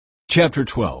Chapter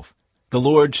 12. The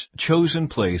Lord's Chosen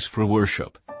Place for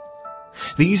Worship.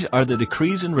 These are the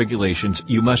decrees and regulations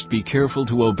you must be careful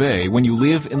to obey when you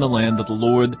live in the land that the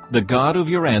Lord, the God of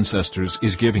your ancestors,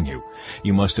 is giving you.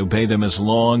 You must obey them as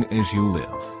long as you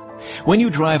live. When you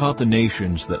drive out the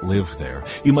nations that live there,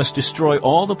 you must destroy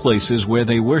all the places where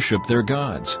they worship their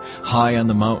gods, high on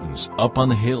the mountains, up on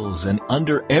the hills, and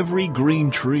under every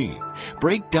green tree.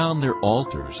 Break down their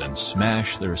altars and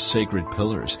smash their sacred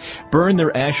pillars. Burn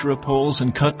their Asherah poles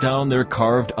and cut down their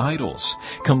carved idols.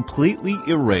 Completely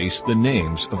erase the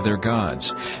names of their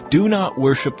gods. Do not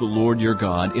worship the Lord your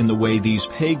God in the way these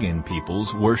pagan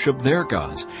peoples worship their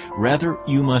gods. Rather,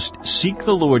 you must seek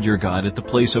the Lord your God at the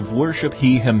place of worship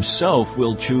He Himself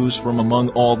will choose from among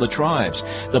all the tribes,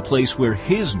 the place where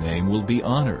His name will be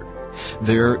honored.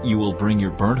 There you will bring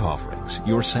your burnt offerings,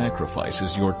 your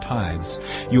sacrifices, your tithes,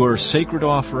 your sacred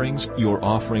offerings, your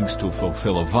offerings to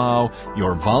fulfill a vow,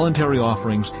 your voluntary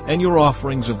offerings, and your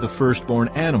offerings of the firstborn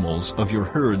animals of your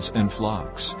herds and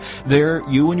flocks. There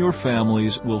you and your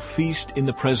families will feast in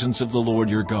the presence of the Lord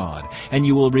your God, and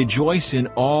you will rejoice in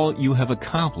all you have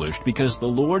accomplished because the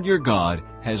Lord your God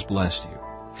has blessed you.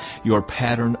 Your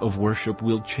pattern of worship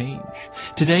will change.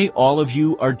 Today all of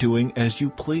you are doing as you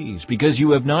please, because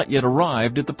you have not yet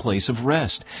arrived at the place of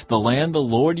rest, the land the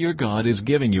Lord your God is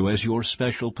giving you as your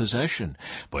special possession.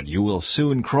 But you will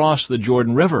soon cross the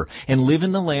Jordan River and live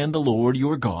in the land the Lord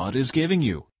your God is giving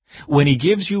you. When He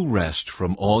gives you rest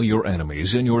from all your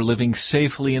enemies and you're living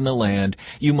safely in the land,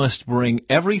 you must bring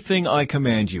everything I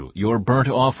command you, your burnt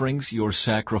offerings, your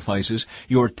sacrifices,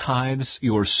 your tithes,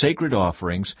 your sacred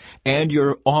offerings, and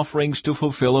your offerings to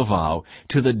fulfill a vow,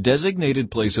 to the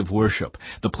designated place of worship,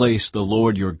 the place the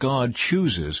Lord your God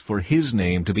chooses for His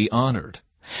name to be honored.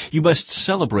 You must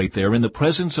celebrate there in the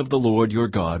presence of the Lord your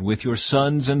God with your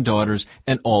sons and daughters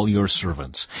and all your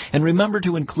servants. And remember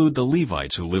to include the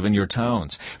Levites who live in your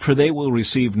towns, for they will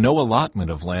receive no allotment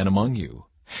of land among you.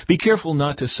 Be careful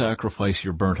not to sacrifice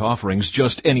your burnt offerings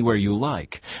just anywhere you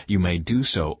like. You may do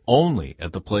so only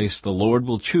at the place the Lord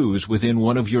will choose within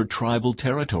one of your tribal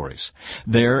territories.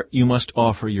 There you must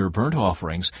offer your burnt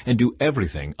offerings and do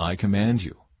everything I command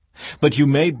you. But you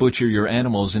may butcher your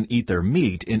animals and eat their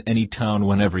meat in any town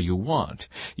whenever you want.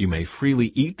 You may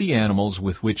freely eat the animals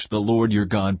with which the Lord your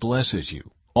God blesses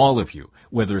you. All of you,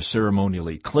 whether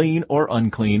ceremonially clean or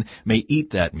unclean, may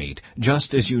eat that meat,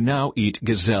 just as you now eat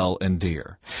gazelle and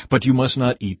deer. But you must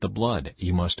not eat the blood.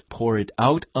 You must pour it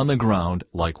out on the ground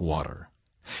like water.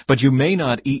 But you may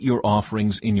not eat your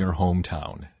offerings in your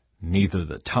hometown. Neither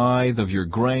the tithe of your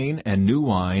grain and new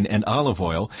wine and olive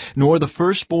oil, nor the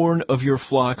firstborn of your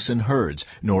flocks and herds,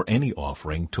 nor any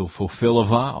offering to fulfill a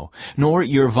vow, nor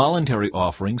your voluntary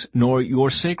offerings, nor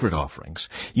your sacred offerings.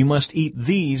 You must eat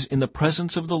these in the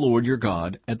presence of the Lord your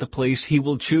God at the place He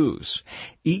will choose.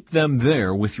 Eat them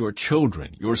there with your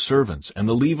children, your servants, and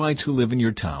the Levites who live in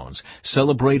your towns,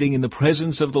 celebrating in the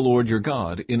presence of the Lord your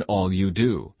God in all you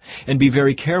do. And be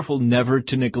very careful never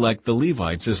to neglect the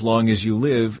Levites as long as you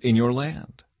live in your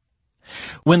land.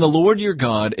 When the Lord your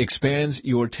God expands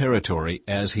your territory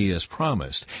as He has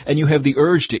promised, and you have the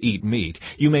urge to eat meat,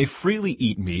 you may freely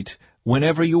eat meat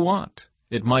whenever you want.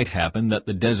 It might happen that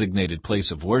the designated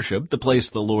place of worship, the place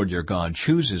the Lord your God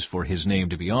chooses for His name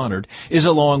to be honored, is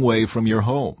a long way from your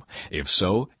home. If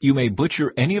so, you may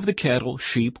butcher any of the cattle,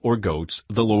 sheep, or goats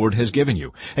the Lord has given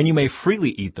you, and you may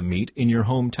freely eat the meat in your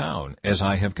hometown, as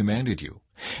I have commanded you.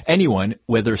 Anyone,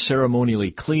 whether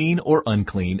ceremonially clean or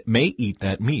unclean, may eat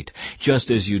that meat, just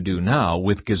as you do now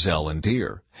with gazelle and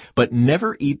deer. But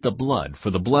never eat the blood, for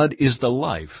the blood is the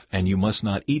life, and you must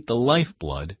not eat the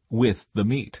lifeblood with the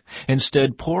meat.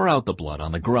 Instead, pour out the blood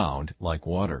on the ground like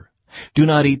water. Do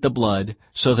not eat the blood,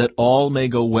 so that all may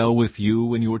go well with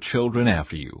you and your children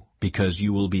after you, because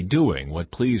you will be doing what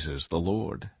pleases the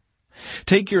Lord.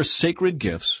 Take your sacred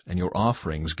gifts and your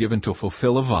offerings given to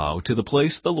fulfill a vow to the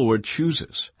place the Lord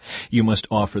chooses. You must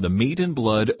offer the meat and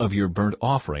blood of your burnt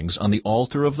offerings on the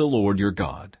altar of the Lord your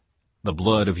God. The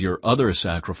blood of your other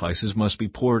sacrifices must be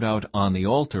poured out on the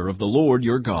altar of the Lord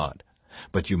your God,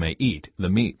 but you may eat the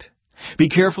meat. Be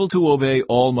careful to obey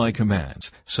all my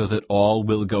commands, so that all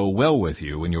will go well with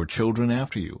you and your children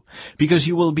after you, because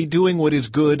you will be doing what is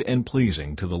good and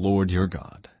pleasing to the Lord your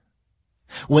God.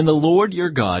 When the Lord your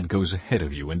God goes ahead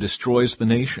of you and destroys the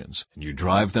nations, and you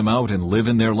drive them out and live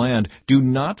in their land, do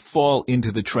not fall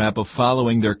into the trap of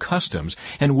following their customs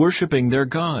and worshiping their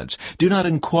gods. Do not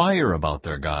inquire about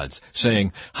their gods,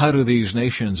 saying, "How do these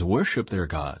nations worship their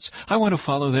gods? I want to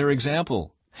follow their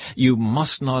example." You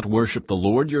must not worship the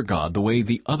Lord your God the way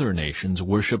the other nations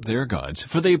worship their gods,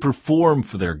 for they perform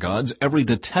for their gods every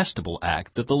detestable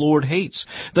act that the Lord hates.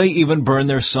 They even burn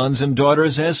their sons and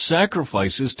daughters as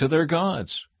sacrifices to their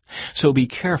gods. So be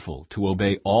careful to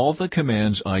obey all the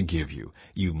commands I give you.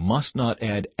 You must not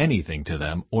add anything to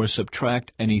them or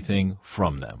subtract anything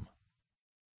from them.